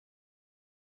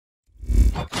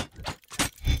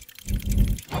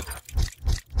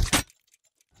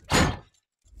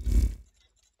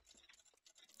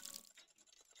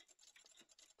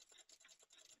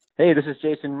Hey, this is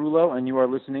Jason Rullo, and you are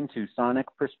listening to Sonic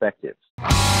Perspectives.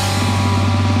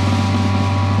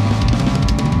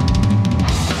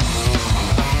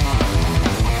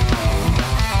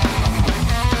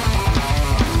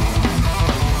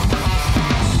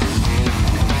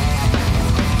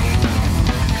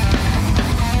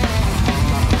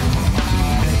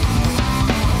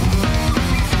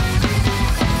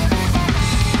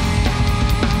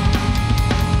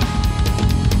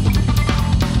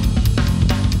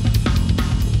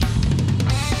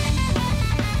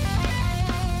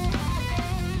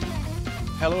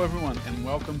 Hello everyone, and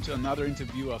welcome to another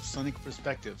interview of Sonic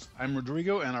Perspectives. I'm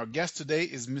Rodrigo, and our guest today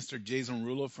is Mr. Jason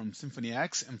Rullo from Symphony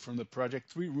X and from the project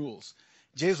 3 Rules.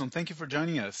 Jason, thank you for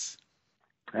joining us.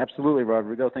 Absolutely,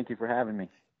 Rodrigo. Thank you for having me.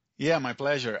 Yeah, my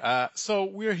pleasure. So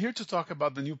we're here to talk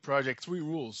about the new project 3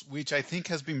 Rules, which I think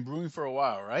has been brewing for a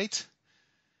while, right?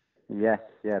 Yes,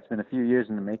 it's been a few years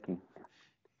in the making.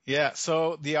 Yeah,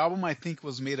 so the album I think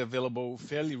was made available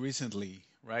fairly recently,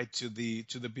 right, to the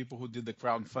people who did the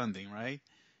crowdfunding, right?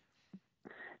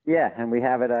 Yeah, and we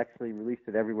have it actually released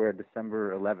it everywhere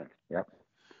December 11th. Yep.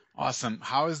 Awesome.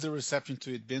 How has the reception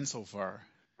to it been so far?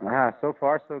 So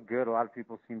far, so good. A lot of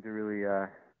people seem to really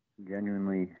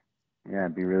genuinely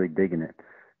be really digging it.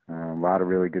 A lot of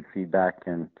really good feedback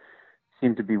and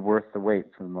seemed to be worth the wait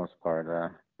for the most part.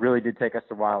 Really did take us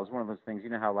a while. It was one of those things, you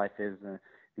know how life is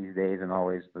these days, and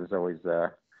there's always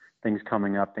things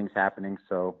coming up, things happening.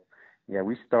 So, yeah,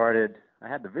 I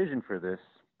had the vision for this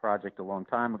project a long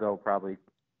time ago, probably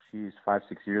 5-6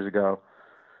 years ago.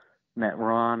 Met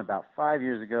Ron about 5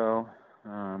 years ago.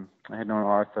 I had known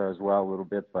Artha as well a little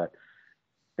bit, but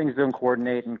things didn't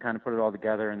coordinate and kind of put it all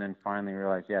together, and then finally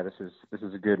realized, this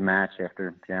is a good match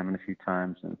after jamming a few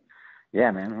times. And yeah,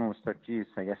 man, it almost took,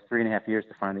 I guess 3.5 years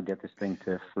to finally get this thing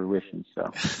to fruition. So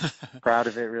proud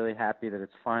of it, really happy that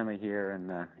it's finally here, and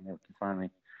we can finally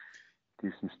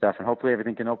do some stuff, and hopefully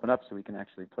everything can open up so we can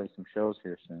actually play some shows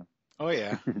here soon. Oh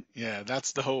yeah,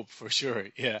 that's the hope for sure.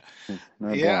 Yeah,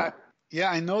 No doubt.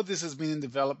 Yeah. I know this has been in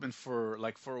development for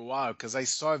a while because I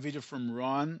saw a video from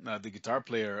Ron, the guitar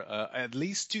player, at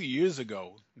least 2 years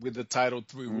ago with the title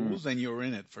 3 Rules, and you were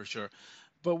in it for sure.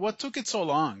 But what took it so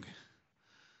long?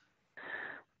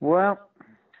 Well, a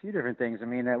few different things. I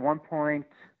mean, at one point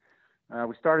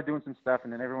we started doing some stuff,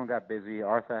 and then everyone got busy.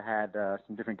 Artha had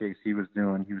some different gigs he was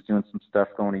doing. He was doing some stuff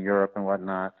going to Europe and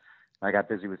whatnot. I got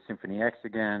busy with Symphony X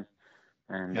again.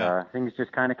 And things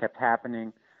just kind of kept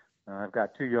happening. I've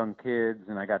got 2 young kids,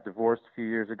 and I got divorced a few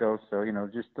years ago. So,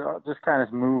 just kind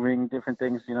of moving, different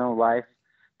things, life,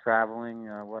 traveling,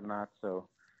 whatnot. So,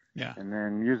 yeah. And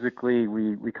then musically,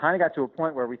 we kind of got to a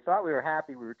point where we thought we were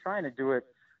happy. We were trying to do it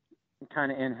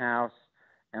kind of in-house.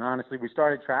 And honestly, we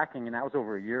started tracking, and that was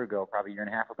over a year ago, probably a year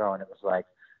and a half ago. And it was like,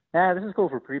 this is cool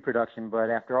for pre-production, but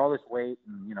after all this wait,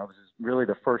 and, this is really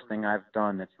the first thing I've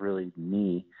done that's really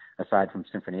me, aside from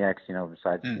Symphony X,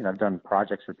 I've done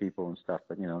projects for people and stuff,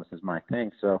 but, this is my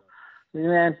thing. So,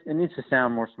 man, it needs to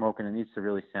sound more smoking. It needs to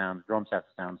really drums have to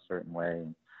sound a certain way,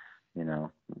 and,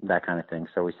 that kind of thing.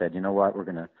 So we said, you know what,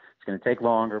 it's going to take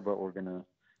longer, but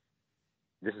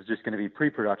this is just going to be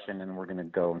pre-production, and we're going to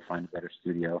go and find a better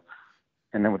studio.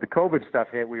 And then with the COVID stuff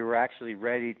hit, we were actually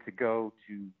ready to go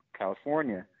to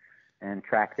California and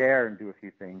track there and do a few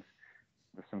things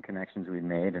with some connections we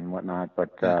made and whatnot.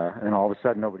 But and all of a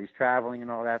sudden nobody's traveling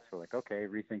and all that. So like, okay,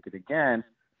 rethink it again.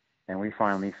 And we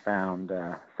finally found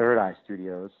Third Eye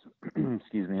Studios, in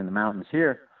the mountains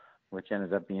here, which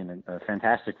ended up being a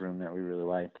fantastic room that we really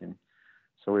like. And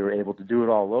so we were able to do it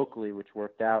all locally, which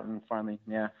worked out, and finally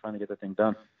get the thing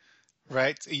done.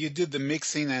 Right. You did the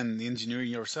mixing and the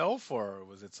engineering yourself, or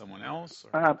was it someone else?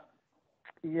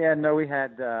 No, we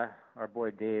had our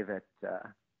boy Dave at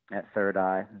Third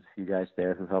Eye. There's a few guys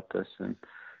there who helped us, and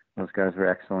those guys were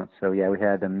excellent. So yeah, we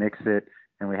had to mix it,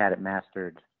 and we had it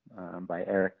mastered by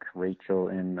Eric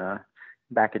Rachel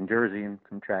back in Jersey and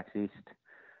from Tracks East.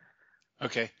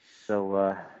 Okay.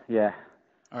 So yeah.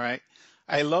 All right.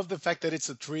 I love the fact that it's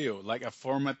a trio, like a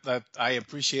format that I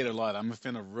appreciate a lot. I'm a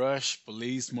fan of Rush,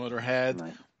 Police, Motorhead.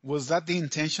 Right. Was that the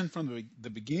intention from the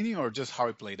beginning, or just how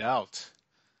it played out?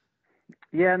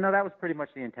 Yeah, no, that was pretty much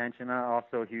the intention. I'm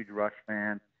also a huge Rush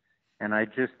fan, and I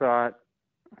just thought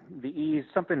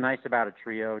something nice about a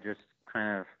trio, just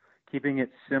kind of keeping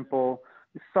it simple.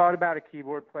 I thought about a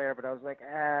keyboard player, but I was like,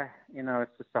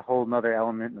 it's just a whole nother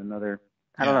element,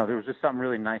 I don't know. There was just something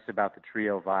really nice about the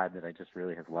trio vibe that I just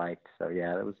really have liked. So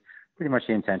yeah, that was pretty much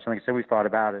the intention. Like I said, we thought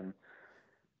about it, and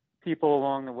people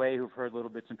along the way who've heard little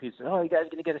bits and pieces, oh, you guys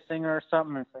gonna get a singer or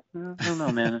something? And it's like, I don't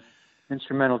know, man.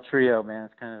 Instrumental trio, man.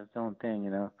 It's kind of its own thing,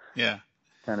 Yeah.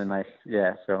 Kind of nice.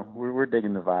 Yeah. So we're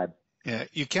digging the vibe. Yeah,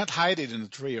 you can't hide it in a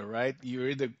trio, right? You're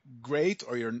either great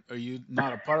or you're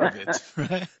not a part of it,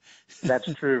 right?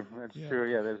 That's true. That's Yeah,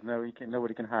 true. Yeah, there's no,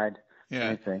 nobody can hide yeah,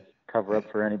 anything, cover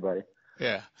up for anybody.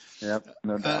 yeah. Yep,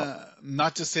 no doubt.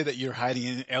 Not to say that you're hiding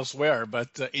it elsewhere,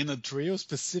 but in a trio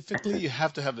specifically, you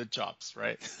have to have the chops,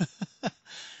 right?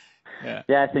 Yeah,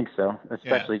 Yeah, I think so. yeah,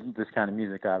 Especially this kind of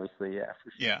music, obviously. Yeah, for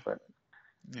sure. yeah, But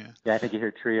yeah, yeah, I think you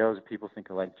hear trios, people think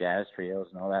of like jazz trios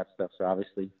and all that stuff. So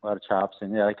obviously, a lot of chops.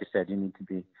 And yeah, like you said, you need to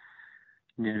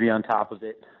be on top of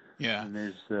it. yeah,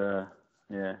 And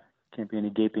yeah, can't be any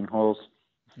gaping holes.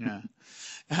 yeah.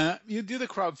 You did a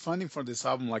crowdfunding for this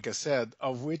album, like I said,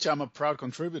 of which I'm a proud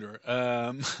contributor.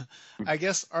 I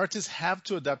guess artists have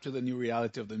to adapt to the new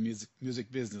reality of the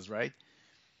music business, right?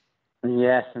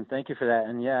 Yes, and thank you for that.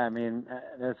 And yeah, I mean,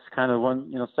 that's kind of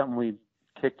one, something we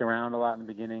kicked around a lot in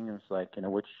the beginning. It was like,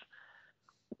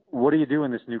 what do you do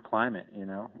in this new climate,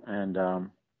 And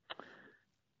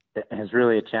it is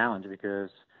really a challenge because,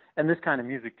 and this kind of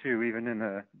music too,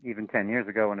 even 10 years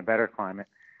ago in a better climate,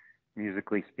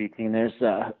 musically speaking,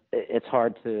 it's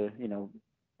hard to,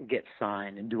 get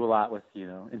signed and do a lot with,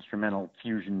 instrumental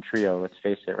fusion trio, let's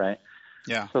face it, right?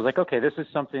 Yeah, So I was like, okay, this is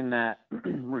something that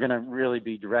we're going to really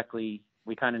be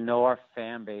we kind of know our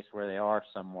fan base where they are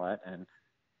somewhat. And,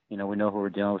 we know who we're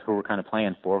dealing with, who we're kind of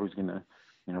playing for, who's going to,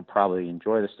 probably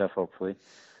enjoy the stuff, hopefully.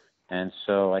 And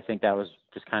so I think that was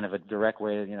just kind of a direct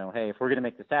way to, hey, if we're going to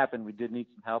make this happen, we did need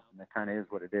some help. And that kind of is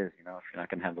what it is, if you're not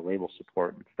going to have the label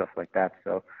support and stuff like that.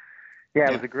 So, yeah,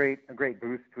 it yeah, was a great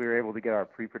boost. We were able to get our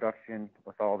pre-production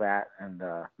with all that and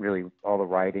really all the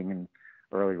writing and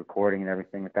early recording and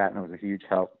everything with that. And it was a huge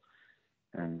help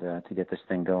and to get this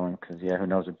thing going because, yeah, who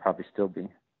knows, it'd probably still be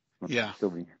yeah,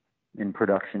 in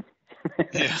production.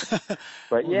 yeah.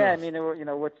 But, Who yeah, I knows?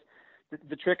 mean, what's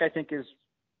the trick, I think, is,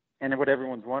 and what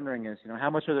everyone's wondering is, how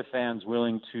much are the fans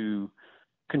willing to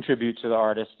contribute to the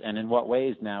artist and in what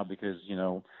ways now? Because,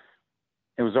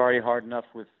 it was already hard enough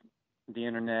with the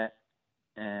internet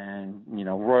and,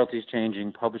 royalties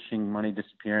changing, publishing money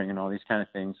disappearing and all these kind of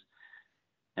things.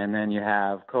 And then you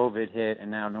have COVID hit and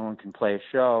now no one can play a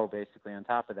show basically on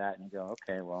top of that. And you go,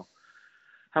 okay, well,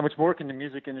 how much more can the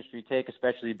music industry take,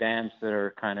 especially bands that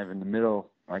are kind of in the middle,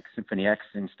 like Symphony X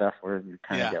and stuff, where you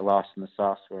kind of Yeah, get lost in the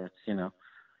sauce, where it's, if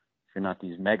you're not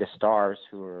these mega stars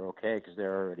who are okay because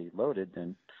they're already loaded,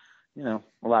 then,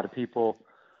 a lot of people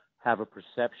have a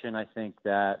perception, I think,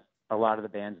 that a lot of the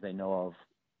bands they know of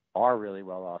are really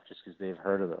well off just because they've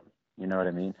heard of them. You know what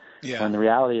I mean? yeah, When the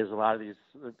reality is a lot of these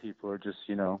people are just,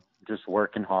 just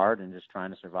working hard and just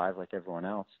trying to survive like everyone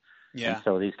else. And yeah,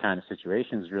 so these kind of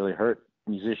situations really hurt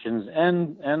musicians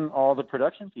and all the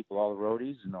production people, all the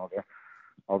roadies and all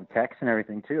the techs and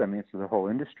everything too. I mean, it's the whole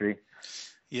industry.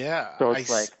 yeah. So it's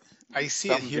like I see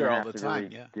it something's going here to all have the to time.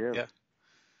 really Yeah, give. yeah,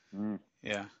 Mm.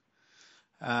 yeah.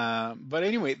 But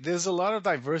anyway, there's a lot of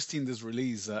diversity in this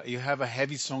release. You have a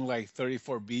heavy song like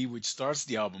 34B, which starts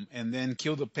the album, and then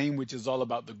Kill the Pain, which is all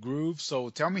about the groove. So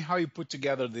tell me how you put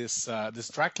together this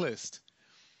track list.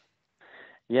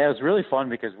 Yeah, it was really fun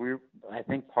because I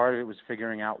think part of it was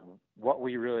figuring out what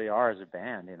we really are as a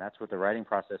band, and that's what the writing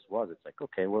process was. It's like,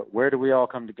 okay, where do we all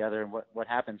come together, and what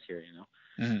happens here,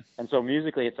 Hmm. And so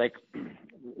musically, it's like,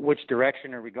 which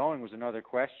direction are we going was another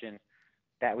question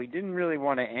that we didn't really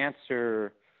want to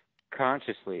answer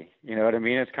consciously. You know what I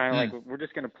mean? It's kind of Mm. like we're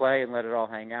just going to play and let it all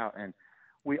hang out, and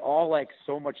we all like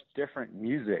so much different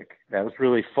music that was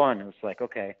really fun. It was like,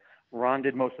 okay, Ron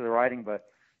did most of the writing, but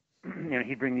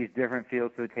he'd bring these different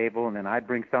feels to the table, and then I'd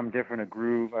bring some different, a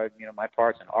groove, my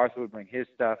parts, and Arthur would bring his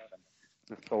stuff,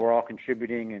 and so we're all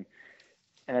contributing, and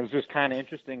it was just kind of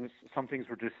interesting. Some things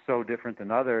were just so different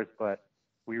than others, but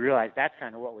we realized that's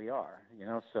kind of what we are,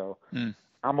 So Mm.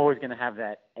 I'm always going to have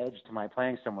that edge to my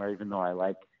playing somewhere, even though I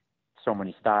like so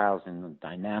many styles and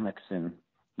dynamics and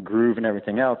groove and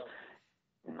everything else.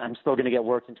 I'm still going to get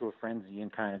worked into a frenzy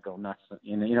and kind of go nuts,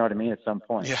 you know what I mean, at some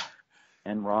point. Yeah,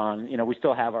 And Ron, we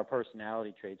still have our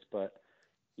personality traits, but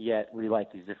yet we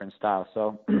like these different styles.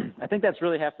 So I think that's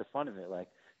really half the fun of it, like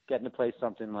getting to play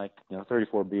something like,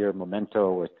 34B or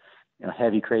Memento with,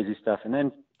 heavy, crazy stuff. And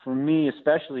then for me,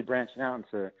 especially branching out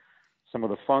into some of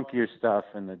the funkier stuff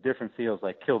and the different feels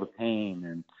like Kill the Pain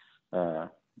and,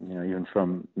 even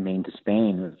from Maine to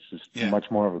Spain, it's just yeah. much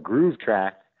more of a groove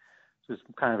track. It's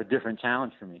just kind of a different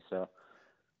challenge for me. So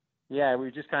yeah, we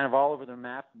were just kind of all over the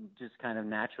map, just kind of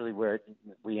naturally where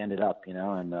we ended up,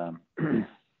 and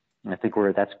I think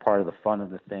that's part of the fun of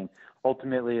the thing.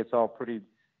 Ultimately, it's all pretty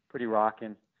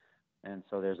rocking, and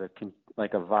so there's a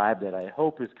vibe that I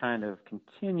hope is kind of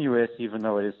continuous, even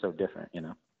though it is so different.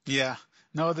 Yeah.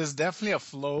 No, there's definitely a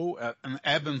flow, an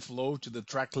ebb and flow to the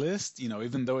track list,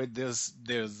 even though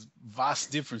there's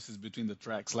vast differences between the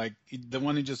tracks. Like the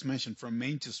one you just mentioned, From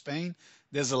Maine to Spain,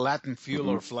 there's a Latin feel Hmm.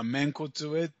 or flamenco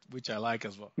to it, which I like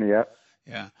as well. Yep.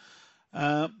 Yeah.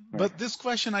 Right. But this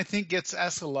question I think gets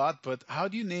asked a lot, but how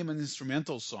do you name an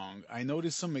instrumental song? I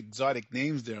noticed some exotic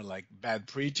names there, like Bad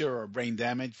Preacher or Brain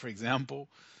Damage, for example.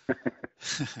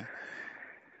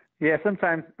 Yeah,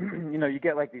 sometimes you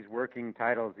get like these working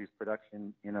titles, these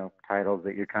production titles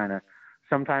that you're kind of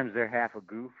sometimes they're half a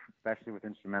goof, especially with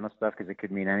instrumental stuff because it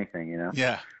could mean anything.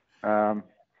 Yeah. Um,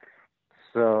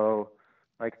 so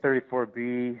like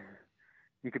 34B,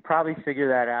 you could probably figure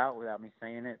that out without me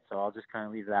saying it. So I'll just kind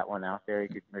of leave that one out there.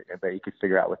 I bet you could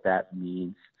figure out what that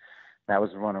means. That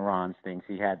was one of Ron's things.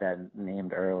 He had that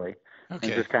named early. And it's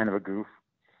Okay. just kind of a goof.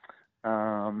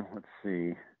 Let's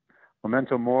see.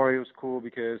 Memento Mori was cool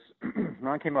because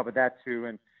Ron came up with that too,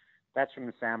 and that's from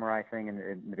the samurai thing, and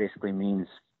it basically means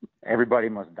everybody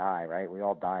must die, right? We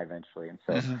all die eventually, and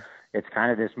so Hmm. it's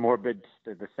kind of this morbid.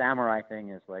 The samurai thing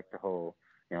is like the whole,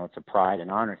 it's a pride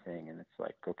and honor thing, and it's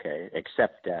like, okay,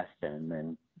 accept death and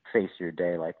then face your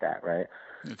day like that, right?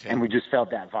 Okay. And we just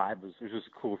felt that vibe was just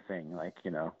a cool thing, like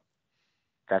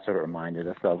that's what it reminded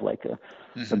us of, like a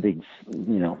Hmm. big,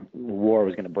 war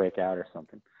was going to break out or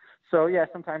something. So yeah,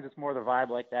 sometimes it's more the vibe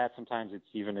like that. Sometimes it's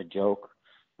even a joke.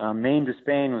 Maine to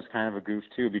Spain was kind of a goof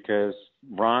too because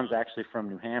Ron's actually from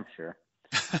New Hampshire,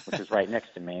 which is right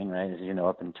next to Maine, right? As you know,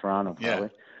 up in Toronto Yeah. probably.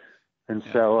 And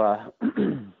Yeah. so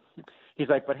he's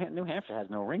like, but New Hampshire has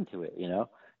no ring to it.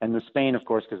 And the Spain, of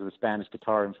course, because of the Spanish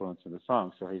guitar influence in the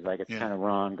song. So he's like, it's Yeah. kind of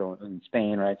Ron going in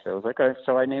Spain, right? So I was like, okay.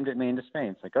 So I named it Maine to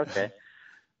Spain. It's like, okay.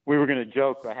 We were going to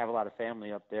joke. I have a lot of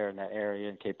family up there in that area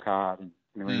in Cape Cod and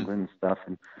New Mm. England and stuff.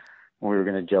 And we were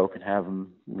going to joke and have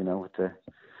them,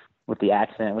 with the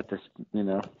accent, with this,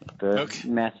 the Okay.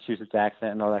 Massachusetts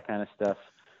accent and all that kind of stuff,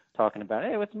 talking about,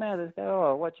 hey, what's the matter? This guy,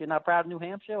 oh, what, you're not proud of New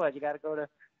Hampshire? What, you got to go to,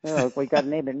 well, you got a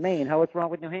name in Maine. What's wrong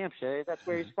with New Hampshire? That's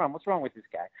where he's from. What's wrong with this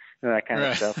guy? That kind of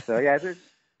Right. stuff. So yeah,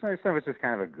 some of it's just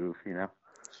kind of a goof.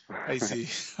 I see.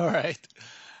 All right.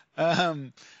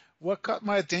 Um, what caught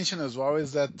my attention as well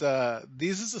is that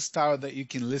this is a style that you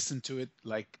can listen to it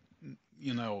like,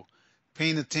 you know,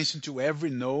 paying attention to every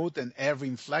note and every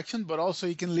inflection, but also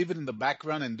you can leave it in the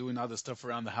background and doing other stuff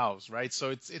around the house, right? So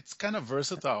it's kind of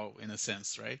versatile in a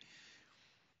sense, right?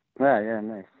 Yeah,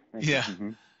 nice. Thank you. Yeah. Hmm.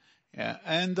 Yeah.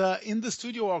 And in the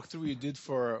studio walkthrough you did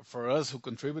for us who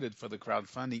contributed for the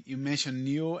crowdfunding, you mentioned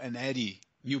Neil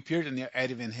Peart and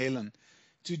Eddie Van Halen,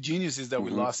 two geniuses that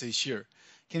we Hmm. lost this year.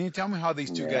 Can you tell me how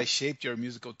these two Yeah. guys shaped your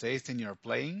musical taste and your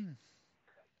playing?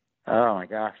 Oh my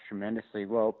gosh, tremendously.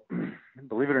 Well,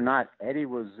 believe it or not, Eddie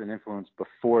was an influence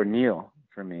before Neil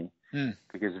for me Hmm.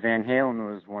 because Van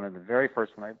Halen was one of the very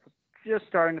first when I was just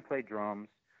starting to play drums,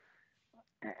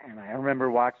 and I remember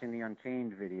watching the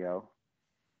Unchained video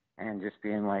and just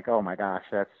being like, oh my gosh,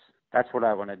 that's what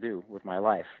I want to do with my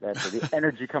life. That's the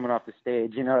energy coming off the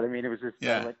stage. You know what I mean? It was just I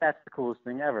was Yeah. like, that's the coolest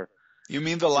thing ever. You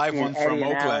mean the Just live seeing one Eddie from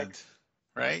and Alex. Oakland,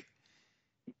 right?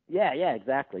 Yeah,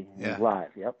 exactly. It was Yeah.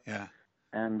 live. Yep. Yeah.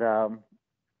 And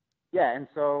yeah, and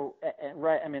so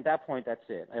right. I mean, at that point, that's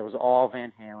it. It was all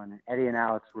Van Halen. Eddie and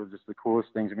Alex were just the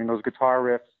coolest things. I mean, those guitar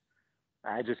riffs.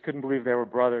 I just couldn't believe they were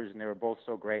brothers and they were both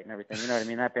so great and everything. You know what I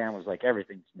mean? That band was like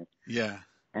everything to me. Yeah.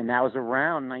 And that was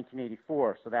around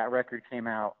 1984. So that record came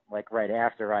out like right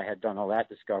after I had done all that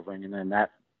discovering, and then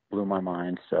that blew my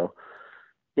mind. So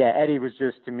yeah, Eddie was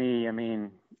just to me. I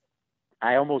mean,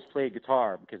 I almost played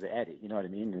guitar because of Eddie. You know what I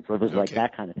mean? And so it was like Okay.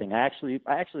 that kind of thing. I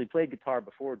actually played guitar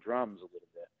before drums a little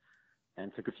bit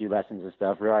and took a few lessons and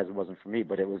stuff. Realized it wasn't for me,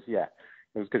 but it was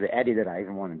because of Eddie that I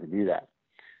even wanted to do that.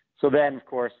 So then, of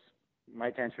course, my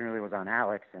attention really was on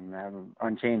Alex, and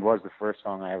Unchained was the first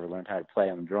song I ever learned how to play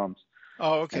on the drums.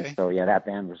 Oh, And okay. so, yeah, that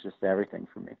band was just everything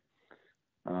for me.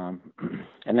 Um,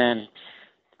 and then,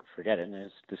 forget it, and I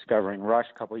was discovering Rush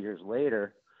a couple of years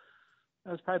later.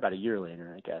 That was probably about a year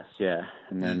later, I guess, yeah.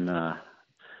 And Hmm. then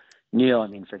Neil, I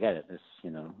mean, forget it. This,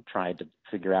 tried to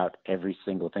figure out every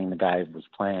single thing the guy was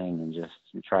playing and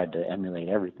just tried to emulate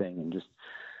everything. And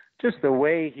just the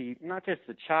way he, not just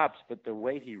the chops, but the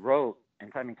way he wrote.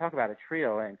 And I mean, talk about a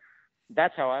trio. And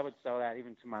that's how I would sell that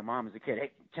even to my mom as a kid.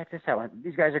 Hey, check this out.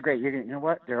 These guys are great. You know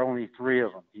what? There are only three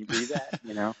of them. Do you believe that?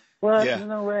 What? Yeah.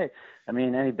 No way. I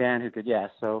mean, any band who could, yeah.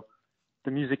 So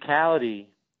the musicality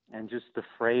and just the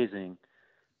phrasing,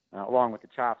 along with the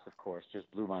chops, of course,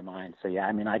 just blew my mind. So yeah,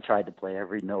 I mean, I tried to play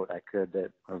every note I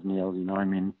could of Neil's. I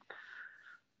mean,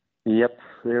 yep,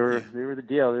 Yeah. they were the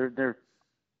deal. They're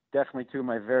definitely two of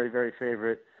my very very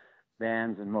favorite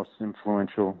bands and most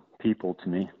influential people to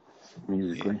me.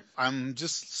 musically. I'm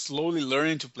just slowly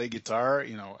learning to play guitar.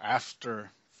 After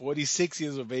 46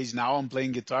 years of age, now I'm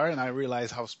playing guitar, and I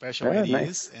realize how special Yeah, Eddie nice.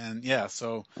 is. And yeah,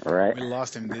 so Right. we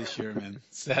lost him this year, man,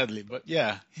 sadly. But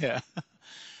yeah, yeah,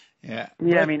 yeah.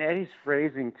 Yeah, I But mean Eddie's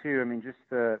phrasing too. I mean,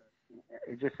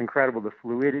 just incredible, the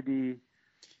fluidity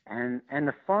and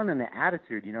the fun and the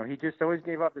attitude. He just always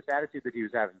gave up this attitude that he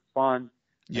was having fun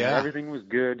and that yeah, everything was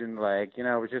good and like, it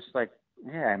was just like,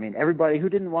 yeah. I mean, everybody who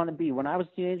didn't want to be when I was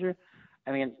a teenager.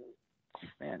 I mean,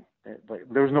 man,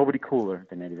 there was nobody cooler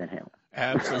than Eddie Van Halen.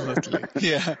 absolutely.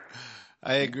 Yeah,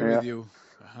 I agree Yeah. with you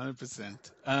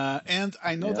 100%. And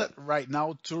I know Yeah. that right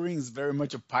now touring is very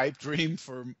much a pipe dream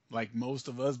for like most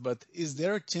of us, but is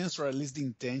there a chance, or at least the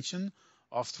intention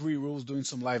of Three Rules doing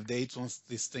some live dates once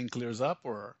this thing clears up,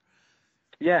 or?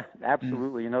 Yeah, Mm,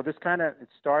 absolutely. This it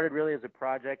started really as a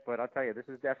project, but I'll tell you, this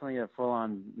is definitely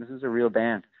this is a real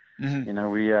band. mhm.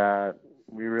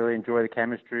 We really enjoy the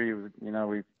chemistry.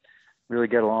 We really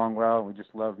get along well. We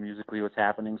just love musically what's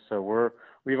happening. So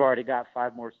we've already got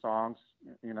 5 more songs,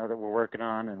 that we're working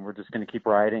on, and we're just going to keep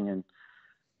writing and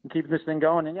keeping this thing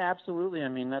going. And yeah, absolutely. I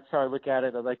mean, that's how I look at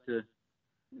it. I'd like to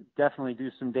definitely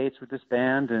do some dates with this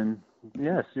band and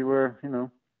yeah, see what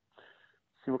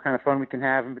kind of fun we can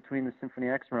have in between the Symphony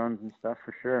X runs and stuff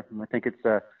for sure. And I think it's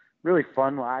a really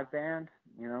fun live band,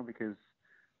 because,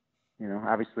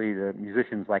 obviously the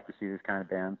musicians like to see this kind of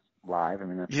bands live. I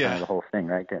mean, that's kind Yeah, of the whole thing,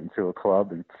 right? Getting to a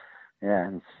club and, yeah,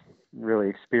 and really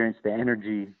experience the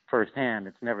energy firsthand.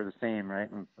 It's never the same, right,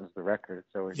 as the record.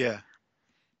 It's always, yeah,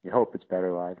 you hope it's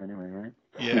better live anyway, right?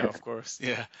 yeah, of course.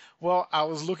 Yeah. Well, I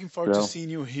was looking forward to So, seeing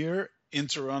you here in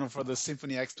Toronto for the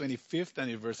Symphony X 25th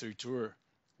anniversary tour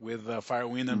with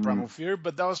Firewind and mm, Primal Fear,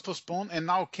 but that was postponed and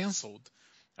now canceled.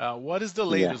 What is the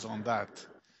yeah. latest on that?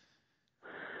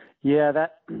 Yeah,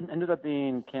 that ended up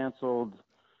being canceled,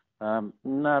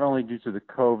 not only due to the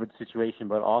COVID situation,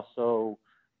 but also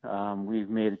we've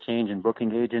made a change in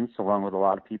booking agents along with a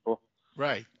lot of people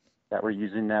Right. that were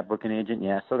using that booking agent.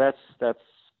 Yeah, so that's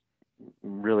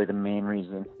really the main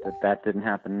reason that didn't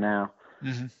happen now.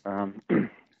 Hmm. I'm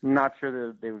not sure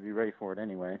that they would be ready for it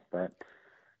anyway, but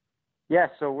yeah,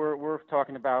 so we're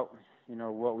talking about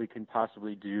what we can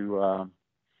possibly do.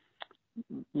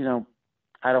 You know,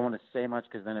 I don't want to say much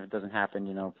because then if it doesn't happen,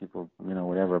 people,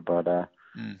 whatever. But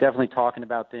Mm. definitely talking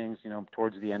about things,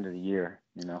 towards the end of the year.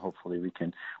 Hopefully we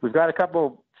can. We've got a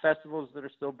couple festivals that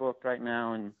are still booked right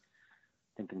now, and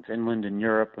I think in Finland and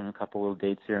Europe, and a couple little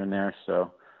dates here and there.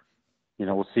 So,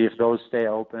 we'll see if those stay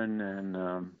open. And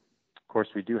of course,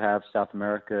 we do have South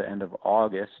America end of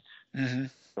August, Hmm.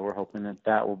 so we're hoping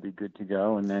that will be good to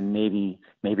go. And then maybe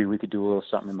we could do a little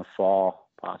something in the fall,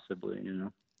 possibly.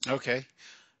 Okay.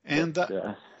 And But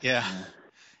yeah, yeah,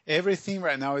 everything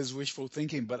right now is wishful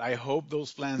thinking, but I hope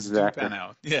those plans do exactly. pan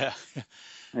out. Yeah.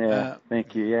 Yeah, Uh,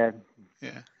 thank you. Yeah.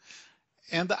 yeah.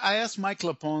 And I asked Mike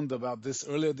Lapond about this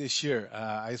earlier this year.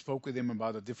 I spoke with him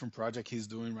about a different project he's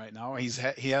doing right now.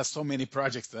 He has so many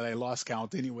projects that I lost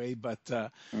count anyway. But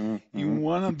Mm-hmm. in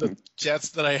one of the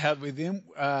chats that I had with him,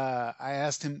 I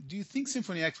asked him, "Do you think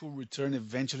Symphony X will return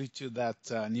eventually to that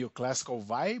neoclassical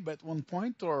vibe at one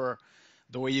point, or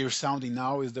the way you're sounding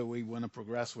now is the way you want to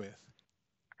progress with?"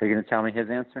 Are you going to tell me his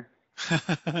answer?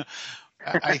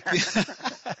 I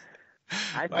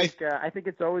think. I think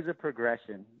it's always a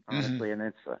progression, Mhm. honestly,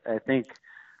 and I think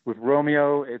with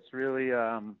Romeo, it's really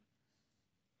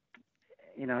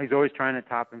he's always trying to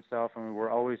top himself, and we're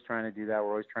always trying to do that.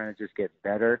 We're always trying to just get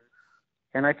better,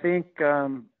 and I think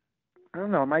I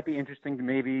don't know, it might be interesting to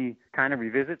maybe kind of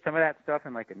revisit some of that stuff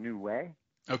in like a new way.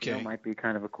 Okay. Might be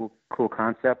kind of a cool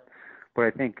concept, but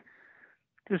I think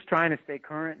just trying to stay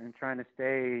current and trying to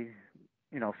stay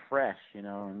fresh,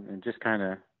 and just kind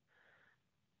of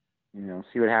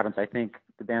see what happens. I think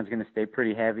the band's going to stay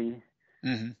pretty heavy,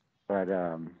 Hmm. but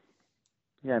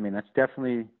yeah, I mean that's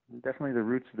definitely the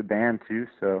roots of the band too.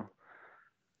 So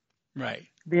Right.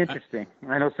 it'll be Uh, interesting.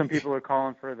 I know some people are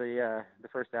calling for the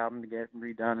first album to get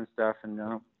redone and stuff, and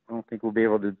I don't think we'll be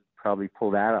able to probably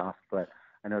pull that off. But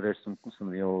I know there's some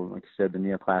of the old, like you said, the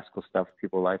neoclassical stuff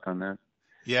people like on that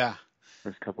yeah.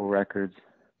 first couple records.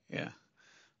 Yeah.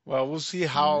 Well,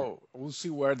 Yeah, we'll see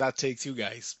where that takes you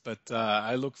guys. But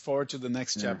I look forward to the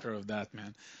next yeah. chapter of that,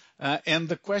 man. And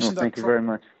Well, thank you very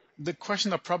much. the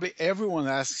question that probably everyone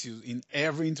asks you in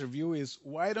every interview is,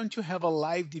 why don't you have a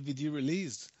live DVD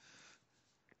released?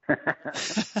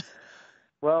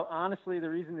 Well, honestly, the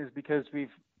reason is because we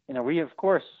of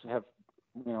course have,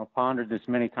 pondered this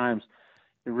many times.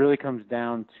 It really comes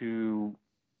down to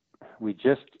we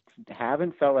just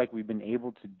haven't felt like we've been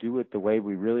able to do it the way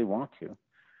we really want to.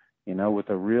 with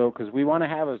a real, because we want to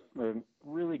have a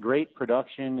really great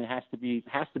production. It has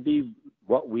to be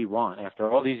what we want.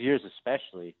 After all these years,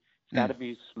 especially, it's got to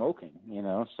be smoking.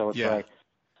 So it's like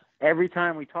every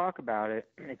time we talk about it,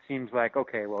 it seems like,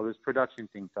 okay, well, this production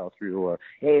thing fell through, or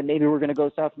hey, maybe we're going to go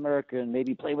to South America and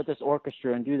maybe play with this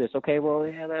orchestra and do this. Okay, well,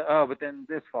 yeah, but then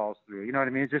this falls through. You know what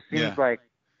I mean? It just seems like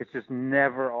it's just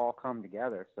never all come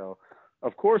together. So,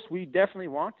 of course, we definitely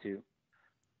want to.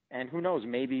 And who knows,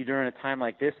 maybe during a time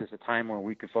like this is a time where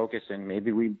we could focus, and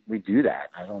maybe we do that.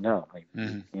 I don't know.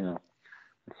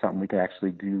 It's something we could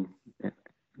actually do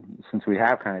since we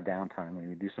have kind of downtime.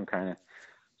 Maybe do some kind of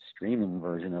streaming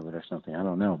version of it or something. I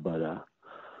don't know, but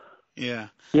yeah,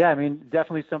 I mean,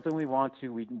 definitely something we want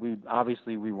to. We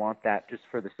obviously we want that just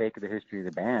for the sake of the history of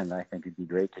the band. I think it'd be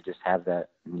great to just have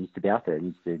that. It needs to be out there. It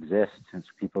needs to exist, since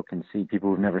people can see. People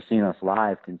who've never seen us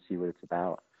live can see what it's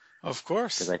about. Of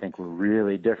course, because I think we're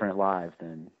really different live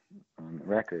than on the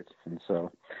records, and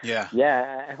so yeah,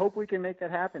 I hope we can make that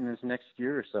happen this next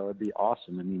year or so. It'd be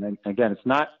awesome. I mean, again, it's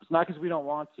not because we don't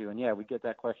want to, and yeah, we get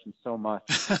that question so much,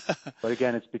 but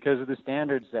again, it's because of the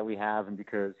standards that we have, and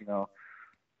because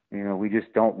we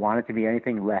just don't want it to be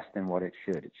anything less than what it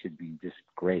should. It should be just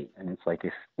great, and it's like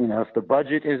if the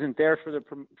budget isn't there for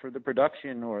the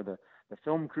production, or the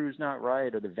film crew's not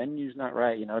right, or the venue's not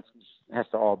right, it has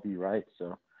to all be right.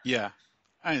 So. Yeah,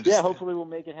 I understand. Yeah, hopefully we'll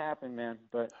make it happen, man.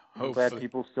 But I'm glad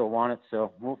people still want it,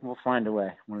 so we'll find a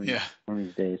way one of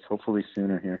these days. Hopefully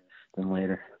sooner here than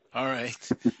later. All right.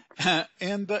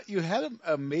 And you had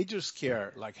a major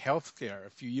scare, like health scare, a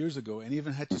few years ago, and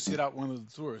even had to sit out one of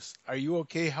the tours. Are you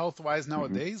okay health-wise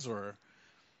nowadays, or?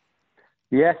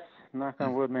 Yes, knock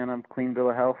on wood, man. I'm clean bill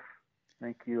of health.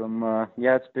 Thank you.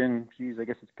 It's been, I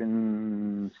guess it's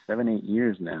been 7-8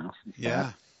 years now.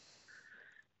 Yeah.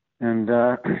 And,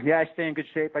 I stay in good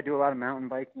shape. I do a lot of mountain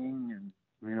biking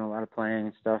and, a lot of playing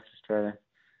and stuff. Just try to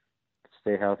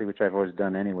stay healthy, which I've always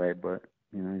done anyway, but,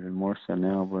 even more so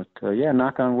now. But,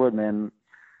 knock on wood, man.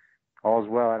 All's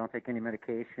well. I don't take any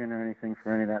medication or anything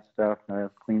for any of that stuff. I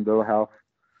have clean bill of health.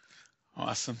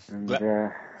 Awesome. And,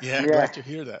 glad to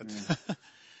hear that.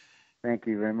 Thank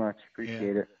you very much.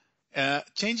 Appreciate it.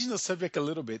 Changing the subject a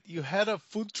little bit, you had a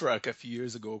food truck a few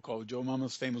years ago called Joe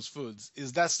Mama's Famous Foods.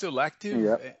 Is that still active?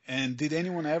 Yep. And did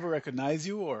anyone ever recognize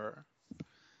you, or?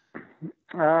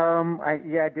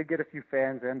 I did get a few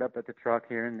fans end up at the truck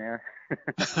here and there,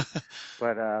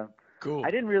 but cool.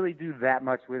 I didn't really do that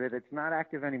much with it. It's not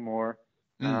active anymore.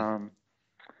 So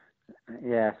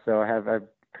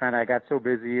I got so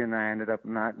busy, and I ended up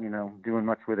not doing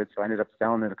much with it. So I ended up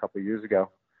selling it a couple of years ago.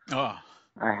 Oh.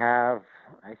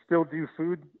 I still do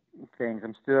food things.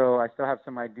 I still have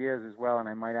some ideas as well, and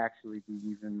I might actually be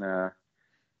even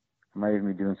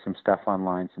be doing some stuff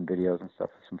online, some videos and stuff,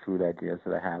 some food ideas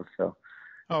that I have. So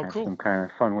I have cool. some kind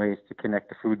of fun ways to connect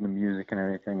the food and the music and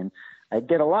everything. And I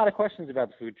get a lot of questions about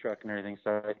the food truck and everything.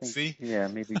 So I think,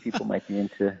 maybe people might be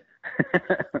into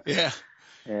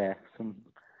some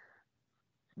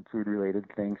food related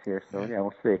things here. So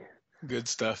we'll see. Good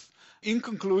stuff. In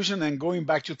conclusion, and going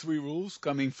back to Three Rules,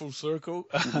 coming full circle,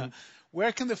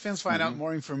 where can the fans find out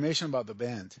more information about the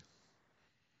band?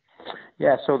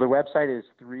 Yeah, so the website is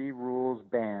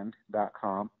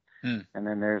threerulesband.com, and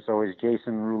then there's always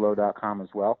jasonrullo.com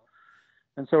as well.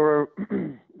 And so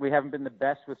we haven't been the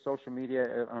best with social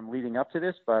media leading up to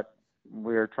this, but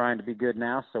we're trying to be good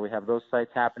now. So we have those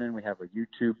sites happening. We have a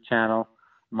YouTube channel.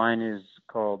 Mine is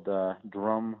called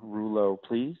Drum Rullo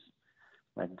Please.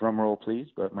 Like drum roll, please,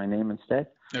 but my name instead.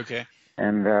 Okay.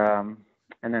 And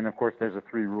then of course there's a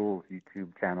Three Rules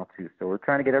YouTube channel too. So we're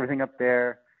trying to get everything up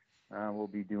there. We'll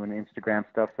be doing Instagram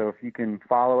stuff. So if you can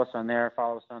follow us on there,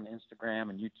 follow us on Instagram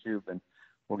and YouTube, and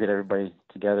we'll get everybody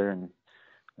together and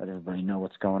let everybody know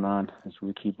what's going on as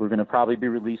we're going to probably be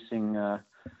releasing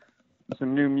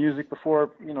some new music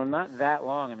before, not that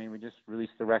long. I mean, we just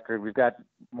released the record. We've got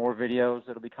more videos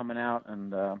that'll be coming out,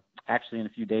 and actually in a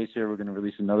few days here we're going to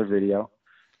release another video.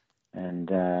 And,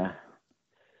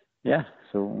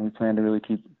 so we plan to really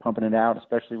keep pumping it out,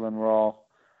 especially when we're all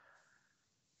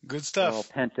good stuff, we're all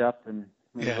pent up and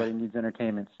everybody needs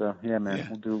entertainment. So,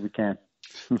 we'll do what we can.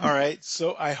 All right.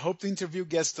 So I hope the interview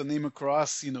gets the name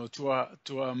across,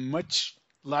 to a much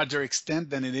larger extent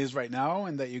than it is right now,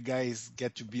 and that you guys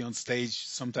get to be on stage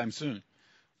sometime soon.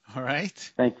 All right.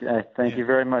 Thank you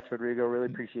very much, Rodrigo. Really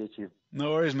appreciate you.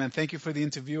 No worries, man. Thank you for the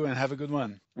interview, and have a good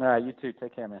one. You too.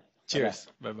 Take care, man. Cheers.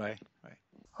 Bye-bye. Bye.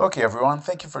 Okay, everyone.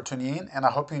 Thank you for tuning in, and I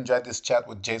hope you enjoyed this chat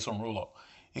with Jason Rullo.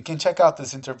 You can check out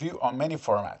this interview on many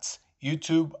formats: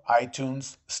 YouTube,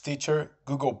 iTunes, Stitcher,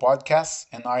 Google Podcasts,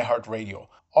 and iHeartRadio.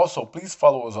 Also, please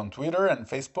follow us on Twitter and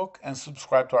Facebook, and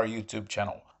subscribe to our YouTube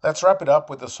channel. Let's wrap it up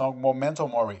with the song Momento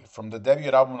Mori from the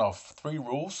debut album of Three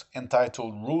Rules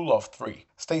entitled Rule of Three.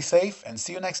 Stay safe and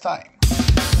see you next time.